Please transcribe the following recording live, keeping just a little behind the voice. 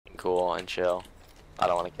cool and chill. I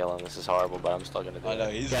don't want to kill him. This is horrible, but I'm still gonna do it. I know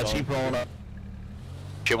he's keep rolling up.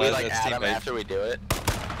 Should we like add him after we do it?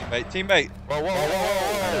 Teammate.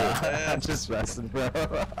 Whoa. I'm just messing, bro.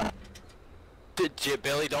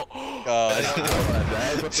 Billy, don't. God.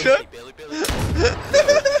 Billy.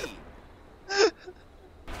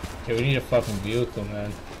 Okay, we need a fucking vehicle,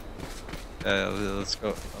 man. Let's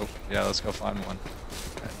go. Oh, yeah, let's go find one.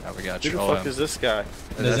 Now we got Who the fuck is this guy?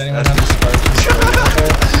 Does anyone have a spark?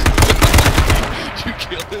 You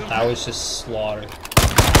killed him? I was just slaughtered.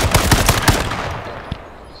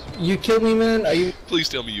 You killed me, man? Are you? Please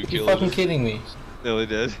tell me you You killed fucking him. kidding me? Billy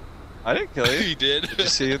did. I didn't kill you. He did. Did you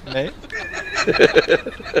see it, mate?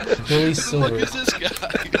 Billy Who the Silver. fuck is this guy?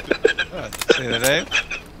 See the name?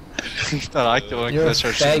 He thought I killed him You're a because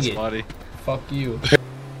I started shooting his faggot. body. Fuck you.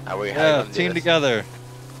 Yeah, team together.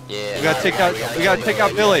 Yeah. We gotta take out Billy. Gotta take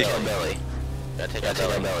out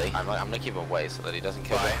Billy. I'm gonna keep him away so that he doesn't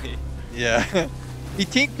kill me. Yeah. He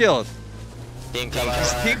team killed. Team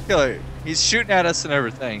He's team killer. He's shooting at us and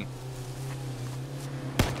everything.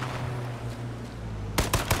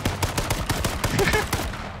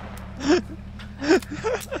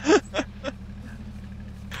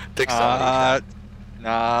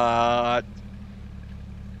 Not.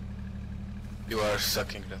 You are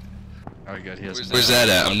sucking them. Oh, good. He has Where's that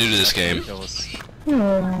at? I'm new to this game.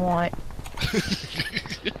 What?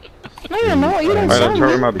 No, you're not. You don't Alright, I'm sound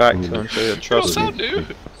turning good. my back to him so you What's trust up, me.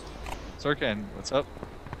 dude? Sorkin, what's up?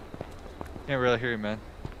 Can't really hear you, man.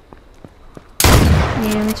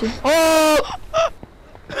 Yeah, me too. Oh!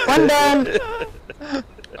 One down.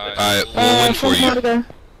 Alright, we'll win for you. More to go.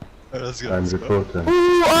 Let's go. I'm reporting.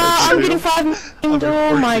 Ooh, I'm getting 5 named.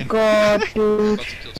 Oh my god, dude.